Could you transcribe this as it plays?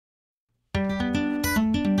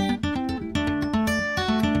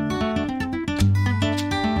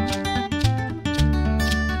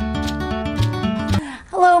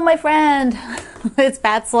my friend. It's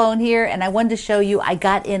Pat Sloan here, and I wanted to show you I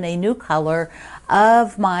got in a new color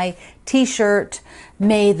of my t-shirt.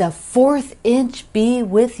 May the 4th inch be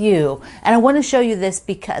with you. And I want to show you this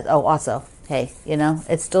because, oh, also, hey, you know,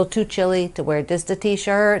 it's still too chilly to wear just a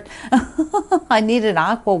t-shirt. I need an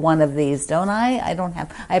aqua one of these, don't I?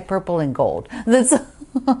 I have purple and gold. That's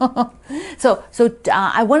So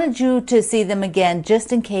I wanted you to see them again,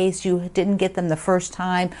 just in case you didn't get them the first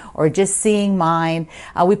time or just seeing mine.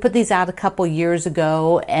 We put these out a couple years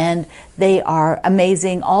ago, and they are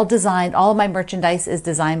amazing. All designed, all of my merchandise is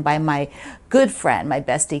designed by my good friend, my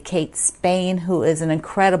bestie, Kate Spain, who is an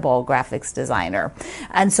incredible graphics designer.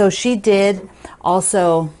 And so she did.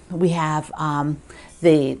 Also, we have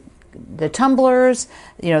the tumblers,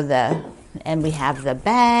 you know, and we have the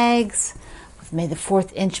bags. May the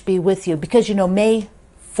 4th inch be with you, because you know May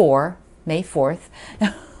 4th,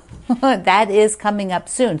 that is coming up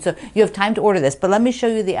soon. So you have time to order this, but let me show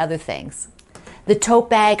you the other things. The tote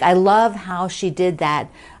bag, I love how she did that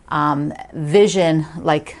vision,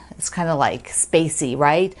 like it's kind of like spacey,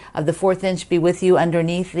 right? Of the 4th inch be with you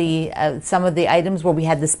underneath the some of the items where we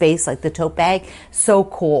had the space, like the tote bag. So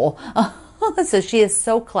cool. So she is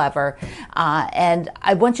so clever, and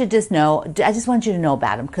I want you to just know, I just want you to know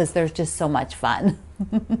about them because they're just so much fun.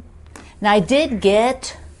 Now I did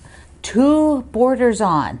get 2 borders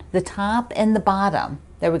on, the top and the bottom.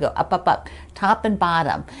 There we go, up, up, up, top and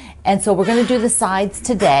bottom. And so we're going to do the sides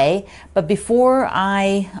today, but before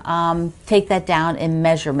I take that down in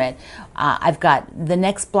measurement, I've got the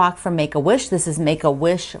next block from Make-A-Wish. This is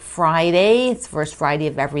Make-A-Wish Friday. It's first Friday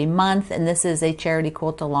of every month, and this is a charity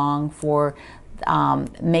quilt along for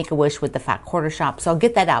Make-A-Wish with the Fat Quarter Shop. So I'll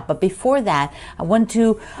get that out. But before that, I want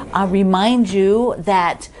to remind you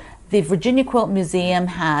that the Virginia Quilt Museum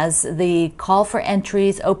has the call for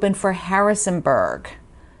entries open for Harrisonburg.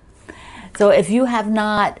 So if you have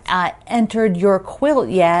not entered your quilt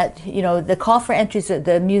yet, you know, the call for entries,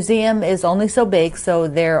 the museum is only so big, so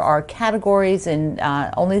there are categories and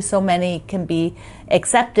only so many can be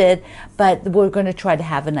accepted, but we're going to try to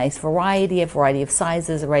have a nice variety, a variety of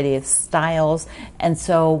sizes, a variety of styles, and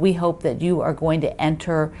so we hope that you are going to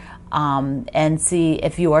enter and see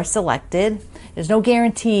if you are selected. There's no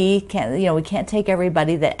guarantee, we can't take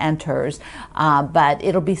everybody that enters, but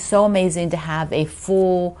it'll be so amazing to have a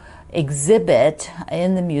full exhibit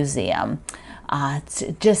in the museum. It's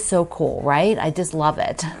just so cool, right? I just love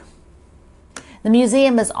it. The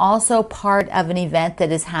museum is also part of an event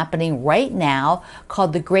that is happening right now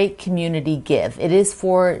called the Great Community Give. It is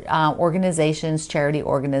for organizations, charity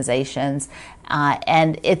organizations,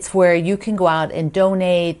 and it's where you can go out and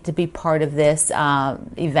donate to be part of this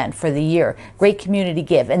event for the year. Great Community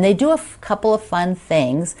Give. And they do a couple of fun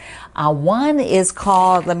things. One is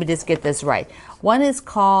called, let me just get this right. One is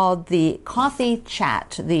called the Coffee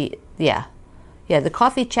Chat, the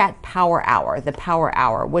Coffee Chat Power Hour, the Power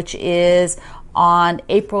Hour, which is on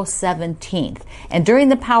April 17th. And during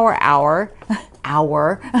the Power Hour,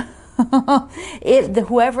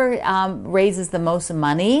 whoever raises the most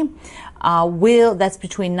money that's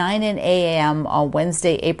between 9 and 8 a.m. on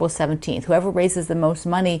Wednesday, April 17th. Whoever raises the most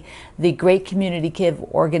money, the Great Community Give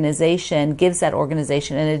organization gives that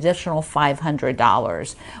organization an additional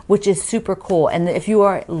 $500, which is super cool. And if you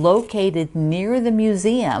are located near the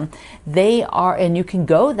museum, and you can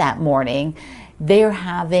go that morning, they're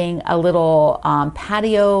having a little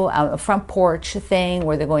patio, a front porch thing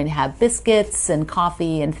where they're going to have biscuits and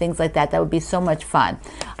coffee and things like that. That would be so much fun.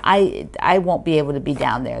 I won't be able to be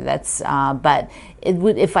down there. But it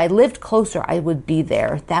would, if I lived closer, I would be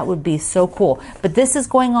there. That would be so cool. But this is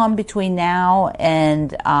going on between now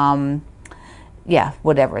and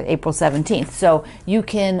April 17th. So you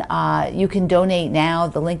can donate now.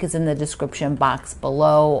 The link is in the description box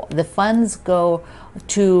below. The funds go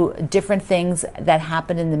to different things that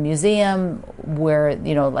happen in the museum where,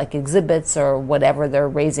 you know, like exhibits or whatever they're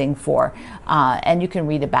raising for. And you can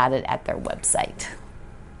read about it at their website.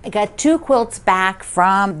 I got 2 quilts back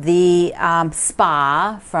from the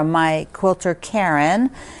spa from my quilter Karen,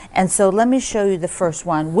 and so let me show you the first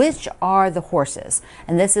one, which are the horses.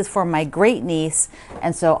 And this is for my great niece,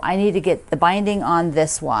 and so I need to get the binding on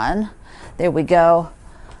this one. There we go.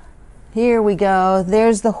 Here we go.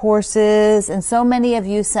 There's the horses, and so many of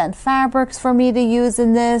you sent fabrics for me to use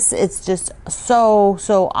in this. It's just so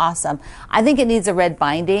awesome. I think it needs a red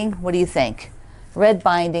binding. What do you think? Red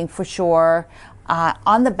binding for sure.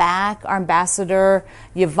 On the back, our ambassador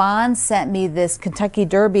Yvonne sent me this Kentucky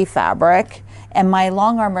Derby fabric, and my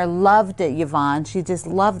long armor loved it. Yvonne, she just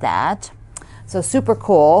loved that. So super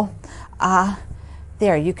cool.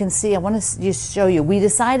 There, you can see, I want to just show you. We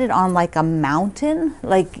decided on like a mountain,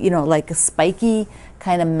 like, you know, like a spiky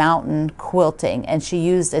kind of mountain quilting, and she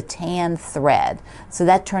used a tan thread. So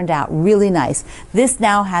that turned out really nice. This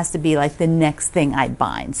now has to be like the next thing I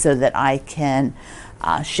bind so that I can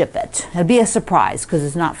ship it. It'll be a surprise because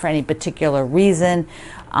it's not for any particular reason.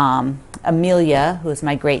 Amelia, who is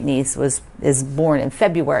my great niece, is born in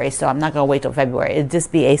February, so I'm not going to wait till February. It'll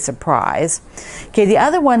just be a surprise. Okay, the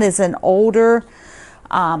other one is an older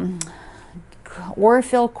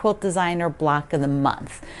Aurifil Quilt Designer Block of the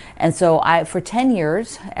Month. And so for 10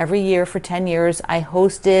 years, every year for 10 years, I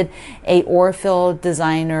hosted a Aurifil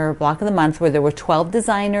Designer Block of the Month where there were 12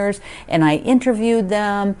 designers, and I interviewed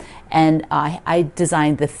them, and I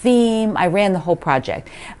designed the theme. I ran the whole project.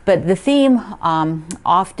 But the theme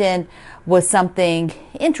often was something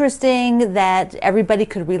interesting that everybody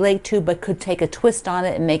could relate to, but could take a twist on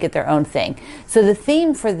it and make it their own thing. So the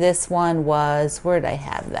theme for this one was, where did I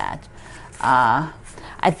have that?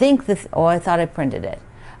 I think I thought I printed it.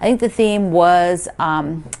 I think the theme was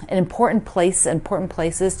an important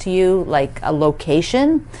places to you, like a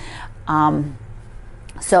location.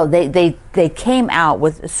 So they came out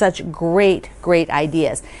with such great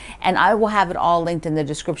ideas, and I will have it all linked in the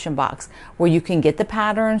description box where you can get the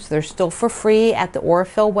patterns. They're still for free at the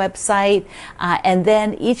Aurifil website, and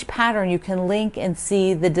then each pattern you can link and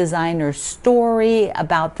see the designer's story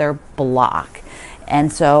about their block.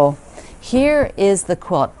 And so here is the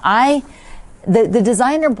quilt. The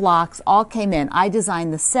designer blocks all came in. I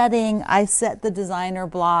designed the setting, I set the designer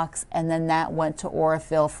blocks, and then that went to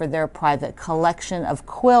Aurifil for their private collection of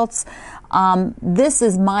quilts. This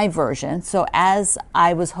is my version. So as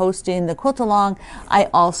I was hosting the quilt along,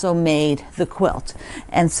 I also made the quilt.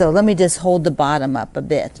 And so let me just hold the bottom up a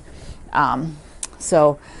bit.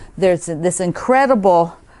 So there's this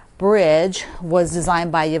incredible bridge was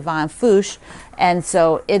designed by Yvonne Fouche, and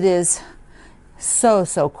so it is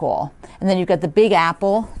so cool. And then you've got the Big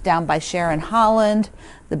Apple down by Sharon Holland,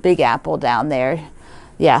 the Big Apple down there.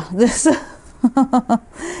 Yeah, this.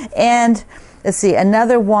 And let's see,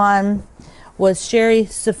 another one was Sherry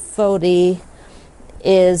Safodi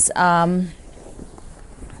is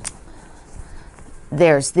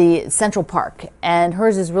there's the Central Park, and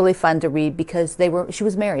hers is really fun to read because she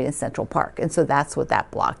was married in Central Park, and so that's what that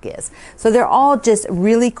block is. So they're all just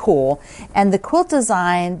really cool. And the quilt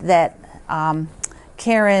design that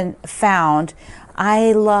Karen found,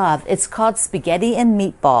 I love. It's called Spaghetti and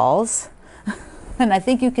Meatballs, and I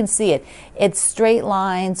think you can see it. It's straight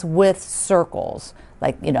lines with circles,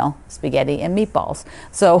 like, you know, spaghetti and meatballs.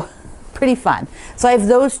 So pretty fun. So I have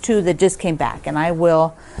those two that just came back, and I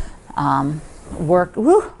will work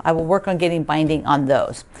on getting binding on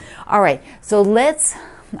those. All right, so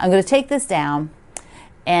I'm going to take this down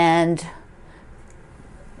and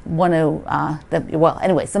want to, well,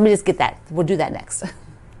 anyways, let me just get that. We'll do that next.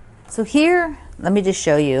 So here, let me just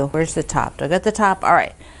show you. Where's the top? Do I got the top? All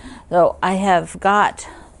right. So I have got,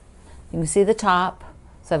 you can see the top.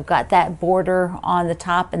 So I've got that border on the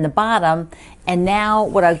top and the bottom. And now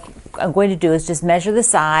what I'm going to do is just measure the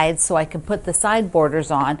sides so I can put the side borders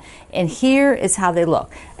on. And here is how they look.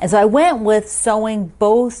 And so I went with sewing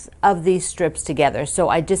both of these strips together. So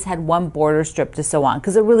I just had one border strip to sew on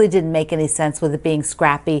because it really didn't make any sense with it being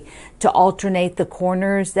scrappy to alternate the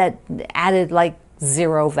corners. That added like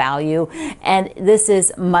zero value, and this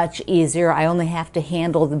is much easier. I only have to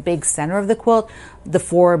handle the big center of the quilt, the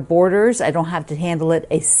 4 borders. I don't have to handle it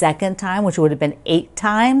a second time, which would have been 8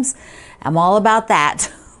 times. I'm all about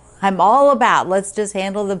that. I'm all about let's just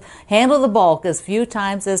handle the bulk as few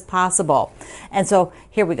times as possible. And so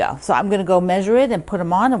here we go. So I'm going to go measure it and put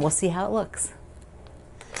them on, and we'll see how it looks.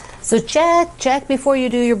 So check before you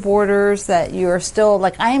do your borders that you're still,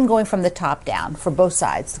 like I am going from the top down for both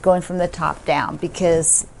sides, going from the top down,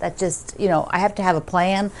 because that just, you know, I have to have a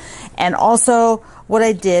plan. And also what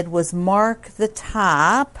I did was mark the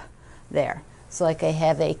top there. So like I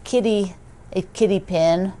have a kitty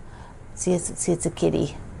pin. See, it's a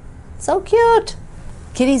kitty. So cute.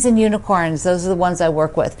 Kitties and unicorns, those are the ones I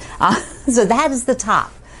work with. So that is the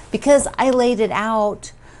top, because I laid it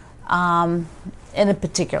out in a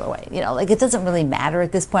particular way. You know, like it doesn't really matter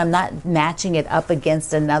at this point. I'm not matching it up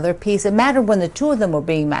against another piece. It mattered when the two of them were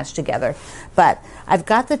being matched together. But I've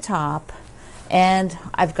got the top and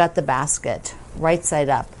I've got the basket right side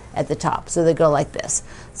up at the top. So they go like this.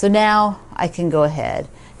 So now I can go ahead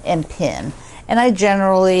and pin. And I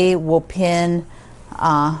generally will pin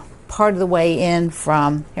part of the way in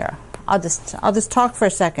from here. I'll just talk for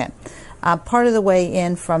a second. Part of the way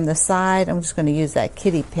in from the side. I'm just going to use that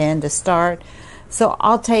kitty pin to start. So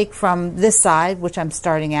I'll take from this side, which I'm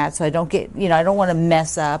starting at, so I don't get, you know, I don't want to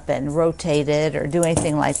mess up and rotate it or do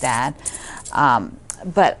anything like that.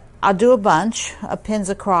 But I'll do a bunch of pins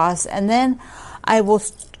across, and then I will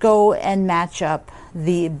go and match up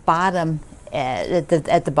the bottom at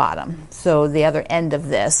the bottom, so the other end of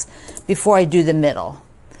this, before I do the middle.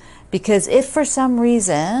 Because if for some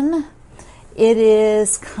reason it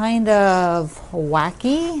is kind of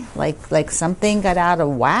wacky, like something got out of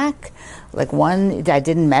whack, like I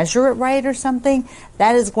didn't measure it right or something,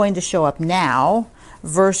 that is going to show up now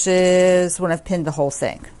versus when I've pinned the whole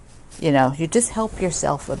thing. You know, you just help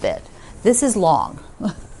yourself a bit. This is long.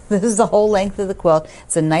 This is the whole length of the quilt.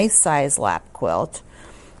 It's a nice size lap quilt.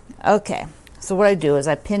 Okay, so what I do is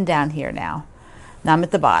I pin down here now. Now I'm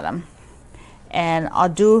at the bottom. And I'll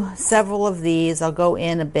do several of these. I'll go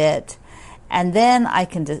in a bit. And then I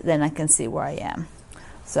can see where I am.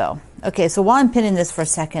 So, okay, so while I'm pinning this for a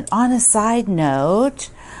second, on a side note,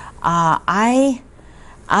 I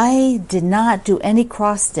did not do any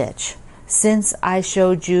cross stitch since I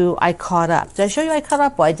showed you I caught up. Did I show you I caught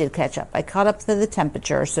up? Well, I did catch up. I caught up to the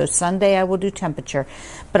temperature, so Sunday I will do temperature.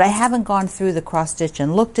 But I haven't gone through the cross stitch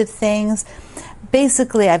and looked at things.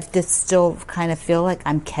 Basically, I just still kind of feel like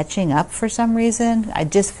I'm catching up for some reason. I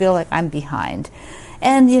just feel like I'm behind.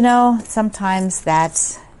 And, you know, sometimes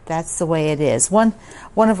that's the way it is. One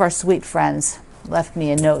of our sweet friends left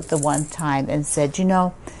me a note the one time and said, you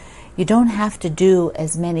know, you don't have to do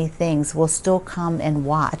as many things. We'll still come and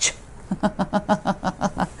watch.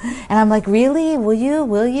 And I'm like, really? Will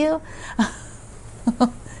you?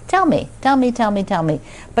 Tell me.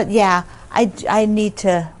 But yeah, I need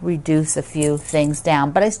to reduce a few things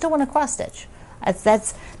down, but I still want to cross stitch.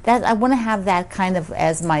 That I want to have that kind of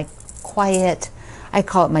as my quiet, I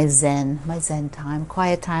call it my zen time,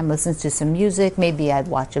 quiet time, listen to some music. Maybe I'd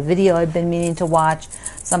watch a video I've been meaning to watch,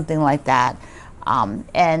 something like that.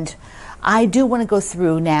 And I do want to go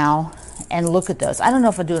through now and look at those. I don't know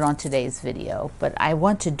if I'll do it on today's video, but I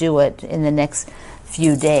want to do it in the next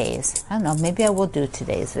few days. I don't know, maybe I will do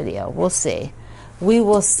today's video. We'll see. We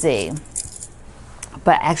will see.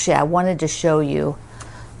 But actually, I wanted to show you,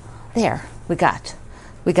 there, we got,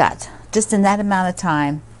 just in that amount of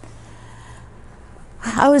time.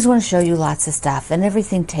 I always want to show you lots of stuff, and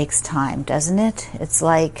everything takes time, doesn't it? It's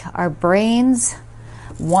like our brains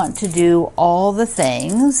want to do all the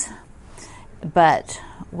things, but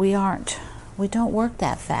we don't work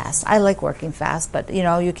that fast. I like working fast, but you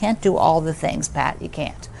know, you can't do all the things, Pat. You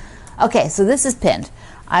can't. Okay, so this is pinned.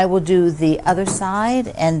 I will do the other side,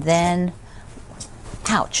 and then,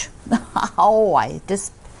 ouch. Oh, I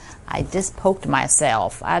just poked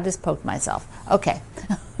myself. Okay,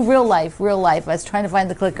 real life. I was trying to find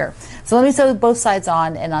the clicker. So let me sew both sides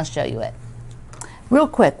on, and I'll show you it. Real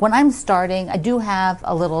quick, when I'm starting, I do have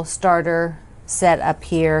a little starter set up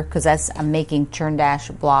here because I'm making churn dash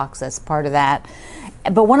blocks. That's part of that.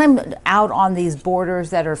 But when I'm out on these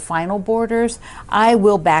borders that are final borders, I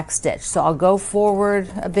will back stitch. So I'll go forward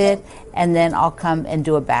a bit, and then I'll come and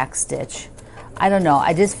do a back stitch. I don't know,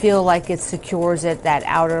 I just feel like it secures it, that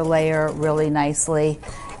outer layer, really nicely,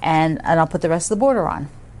 and I'll put the rest of the border on.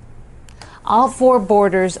 All 4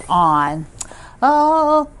 borders on.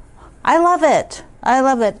 Oh, I love it.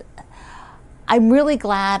 I'm really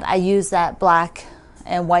glad I used that black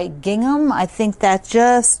and white gingham. I think that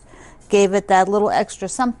just gave it that little extra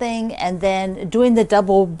something. And then doing the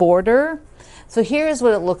double border. So here's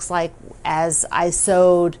what it looks like as I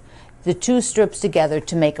sewed the 2 strips together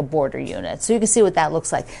to make a border unit. So you can see what that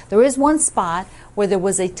looks like. There is one spot where there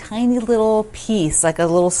was a tiny little piece, like a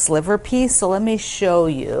little sliver piece. So let me show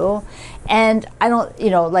you. And I don't, you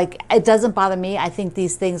know, like, it doesn't bother me. I think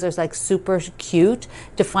these things are like super cute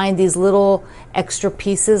to find these little extra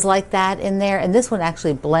pieces like that in there. And this one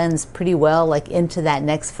actually blends pretty well, like, into that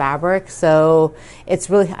next fabric. So it's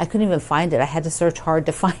really, I couldn't even find it. I had to search hard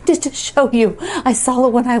to find it to show you. I saw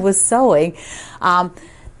it when I was sewing.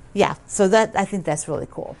 Yeah, so that, I think that's really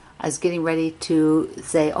cool. I was getting ready to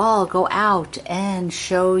say, oh, I'll go out and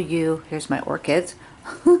show you. Here's my orchids.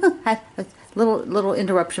 Little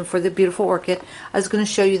interruption for the beautiful orchid. I was going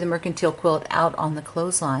to show you the Mercantile quilt out on the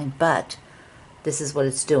clothesline, but this is what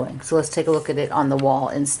it's doing. So let's take a look at it on the wall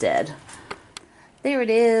instead. There it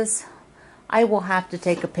is. I will have to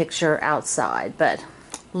take a picture outside, but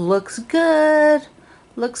looks good.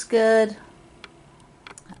 Looks good.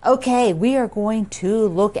 Okay, we are going to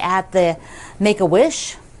look at the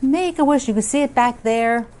Make-A-Wish. Make-A-Wish, you can see it back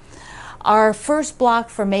there. Our first block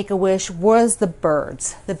for Make-A-Wish was the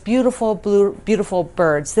birds, the beautiful beautiful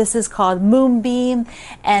birds. This is called Moonbeam,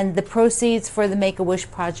 and the proceeds for the Make-A-Wish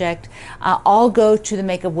project all go to the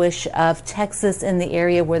Make-A-Wish of Texas, in the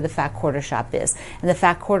area where the Fat Quarter Shop is. And the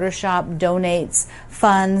Fat Quarter Shop donates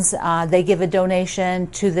funds. They give a donation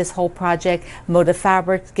to this whole project. Motive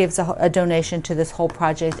Fabrics gives a donation to this whole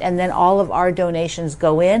project, and then all of our donations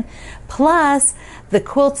go in. Plus, the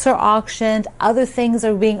quilts are auctioned. Other things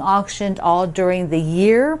are being auctioned all during the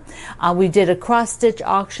year. We did a cross-stitch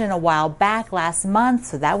auction a while back last month,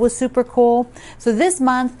 so that was super cool. So this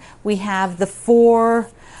month we have the 4.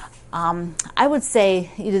 I would say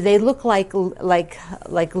they look like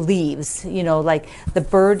leaves, you know, like the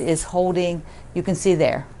bird is holding, you can see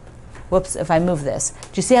there. Whoops, if I move this.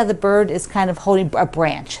 Do you see how the bird is kind of holding a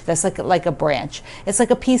branch? That's like a branch. It's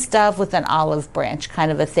like a peace dove with an olive branch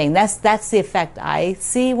kind of a thing. That's the effect I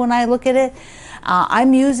see when I look at it.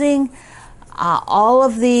 I'm using all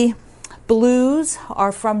of the blues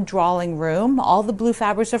are from Drawing Room. All the blue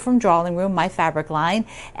fabrics are from Drawing Room, my fabric line.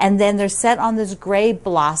 And then they're set on this gray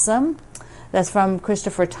blossom. That's from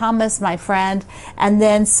Christopher Thomas, my friend. And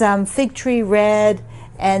then some fig tree red.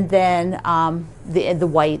 And then the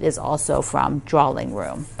white is also from Drawing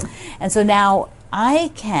Room. And so now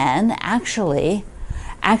I can actually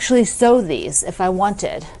sew these if I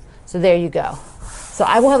wanted. So there you go. So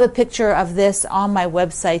I will have a picture of this on my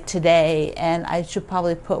website today, and I should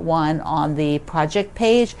probably put one on the project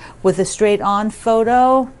page with a straight on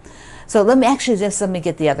photo. So let me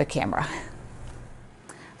get the other camera.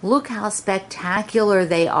 Look how spectacular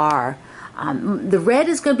they are. The red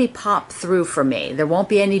is going to be popped through for me. There won't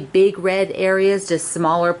be any big red areas, just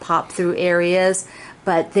smaller pop through areas,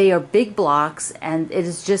 but they are big blocks, and it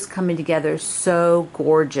is just coming together so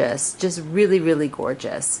gorgeous, just really, really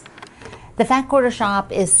gorgeous. The Fat Quarter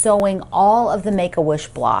Shop is sewing all of the Make-A-Wish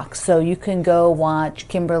blocks, so you can go watch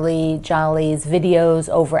Kimberly Jolly's videos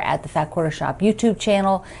over at the Fat Quarter Shop YouTube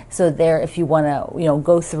channel. So there, if you want to, you know,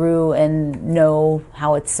 go through and know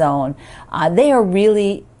how it's sewn, they are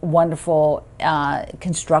really wonderful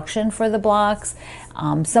construction for the blocks.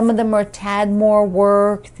 Some of them are a tad more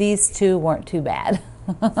work. These two weren't too bad.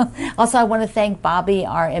 Also, I want to thank Bobby,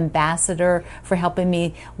 our ambassador, for helping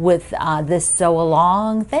me with this sew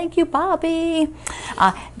along. Thank you, Bobby.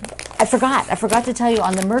 I forgot to tell you,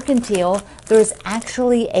 on the Mercantile, there's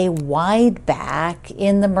actually a wide back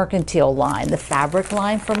in the Mercantile line, the fabric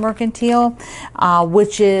line for Mercantile,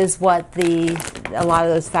 which is what a lot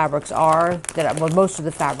of those fabrics are, well, most of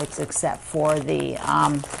the fabrics except for the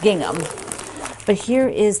gingham. But here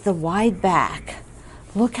is the wide back.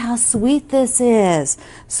 Look how sweet this is.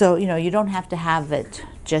 So, you know, you don't have to have it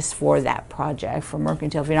just for that project for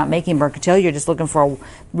Mercantile. If you're not making Mercantile, you're just looking for a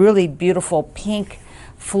really beautiful pink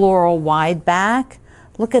floral wide back.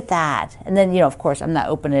 Look at that. And then, you know, of course, I'm not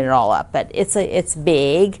opening it all up, but it's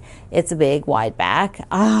big. It's a big wide back.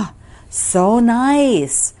 Ah, so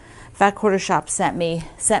nice. Fat Quarter Shop sent me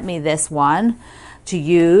this one to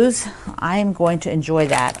use. I'm going to enjoy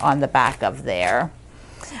that on the back of there.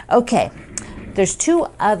 Okay. There's 2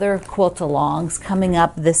 other quilt-alongs coming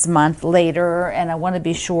up this month later, and I want to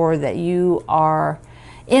be sure that you are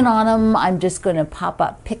in on them. I'm just going to pop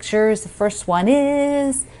up pictures. The first one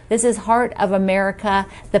is, this is Heart of America.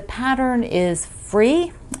 The pattern is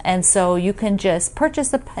free, and so you can just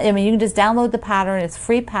purchase you can just download the pattern. It's a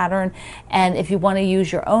free pattern, and if you want to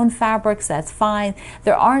use your own fabrics, that's fine.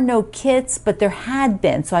 There are no kits, but there had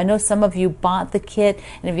been, so I know some of you bought the kit,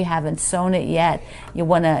 and if you haven't sewn it yet,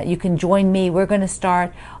 you can join me. We're going to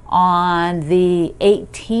start on the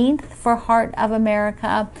 18th for Heart of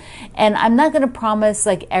America, and I'm not going to promise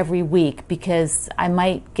like every week because I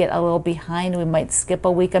might get a little behind. We might skip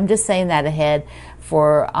a week. I'm just saying that ahead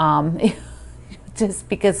for just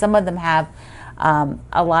because some of them have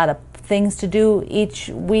a lot of things to do each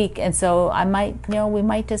week, and so we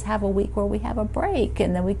might just have a week where we have a break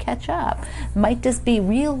and then we catch up. It might just be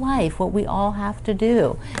real life, what we all have to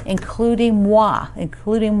do, including moi.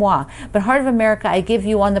 But Heart of America, I give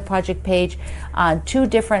you on the project page 2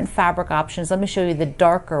 different fabric options. Let me show you the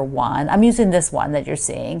darker one. I'm using this one that you're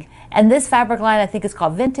seeing. And this fabric line, I think, is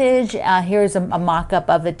called Vintage. Here's a mock-up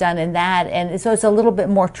of it done in that. And so it's a little bit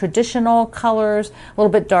more traditional colors, a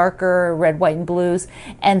little bit darker, red, white, and blues.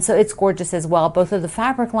 And so it's gorgeous as well. Both of the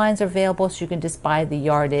fabric lines are available, so you can just buy the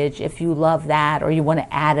yardage if you love that or you want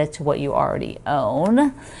to add it to what you already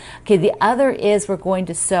own. Okay, the other is we're going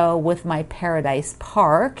to sew with my Paradise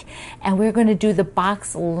Park, and we're going to do the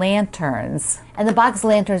box lanterns. And the box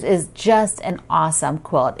lanterns is just an awesome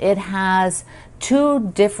quilt. It has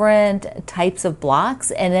 2 different types of blocks,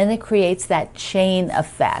 and then it creates that chain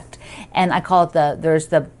effect. And I call it there's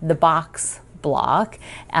the box block.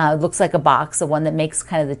 It looks like a box, the one that makes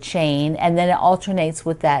kind of the chain, and then it alternates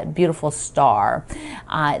with that beautiful star.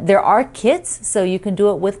 There are kits, so you can do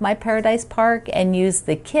it with My Paradise Park and use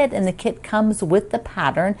the kit, and the kit comes with the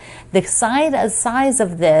pattern. The size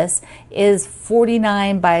of this is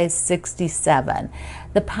 49 by 67.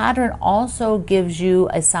 The pattern also gives you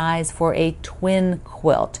a size for a twin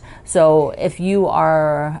quilt. So if you'll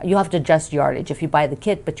have to adjust yardage. If you buy the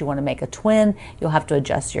kit but you want to make a twin, you'll have to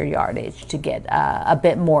adjust your yardage to get a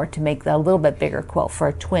bit more to make a little bit bigger quilt for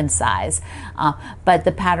a twin size. But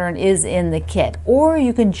the pattern is in the kit. Or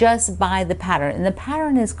you can just buy the pattern. And the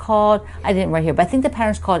pattern is called, I didn't write here, but I think the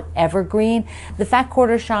pattern is called Evergreen. The Fat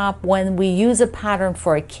Quarter Shop, when we use a pattern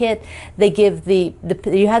for a kit, they give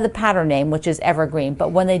you have the pattern name, which is Evergreen. But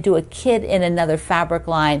when they do a kit in another fabric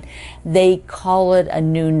line, they call it a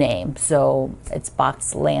new name. So it's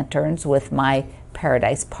Box Lanterns with My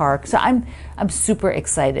Paradise Park. So I'm super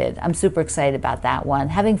excited. I'm super excited about that one.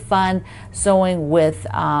 Having fun sewing with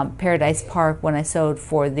Paradise Park when I sewed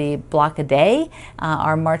for the Block a Day,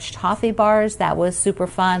 our March Toffee bars. That was super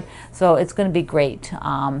fun. So it's going to be great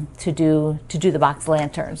to do the Box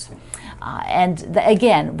Lanterns.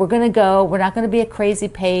 Again, we're not going to be a crazy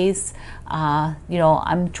pace.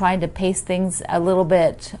 I'm trying to pace things a little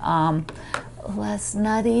bit less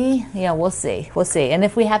nutty. Yeah, we'll see. And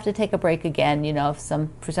if we have to take a break again,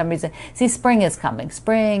 for some reason, see, spring is coming.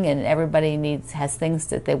 Spring, and everybody has things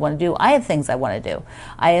that they want to do. I have things I want to do.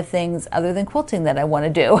 I have things other than quilting that I want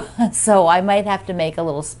to do. So I might have to make a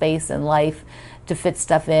little space in life to fit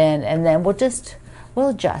stuff in, and then we'll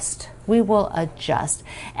adjust. We will adjust.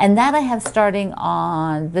 And that I have starting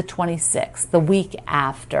on the 26th, the week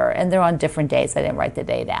after. And they're on different days. I didn't write the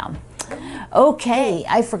day down. Okay,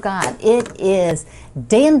 I forgot. It is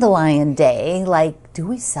Dandelion Day. Do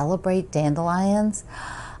we celebrate dandelions?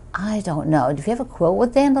 I don't know. Do you have a quilt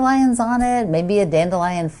with dandelions on it? Maybe a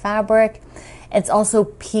dandelion fabric? It's also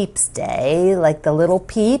Peeps Day, like the little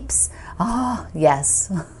peeps. Oh,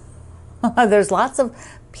 yes. There's lots of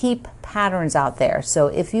peep patterns out there. So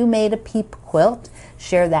if you made a peep quilt,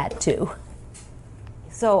 share that too.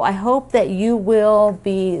 So I hope that you will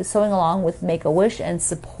be sewing along with Make-A-Wish and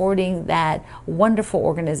supporting that wonderful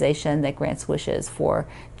organization that grants wishes for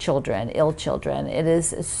children, ill children. It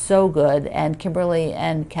is so good, and Kimberly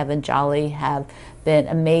and Kevin Jolly have been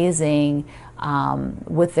amazing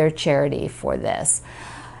with their charity for this.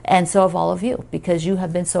 And so have all of you, because you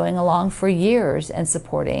have been sewing along for years and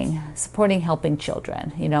supporting helping children.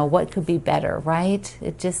 What could be better, right?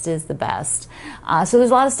 It just is the best. So there's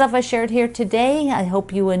a lot of stuff I shared here today. I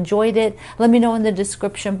hope you enjoyed it. Let me know in the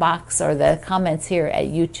description box or the comments here at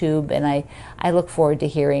YouTube, and I look forward to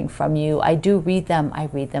hearing from you. I do read them. I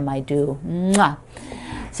do. Mwah.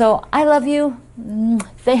 So I love you.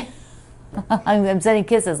 I'm sending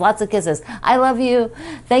kisses, lots of kisses. I love you.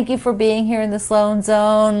 Thank you for being here in the Sloan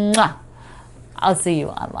Zone. Mwah. I'll see you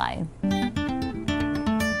online.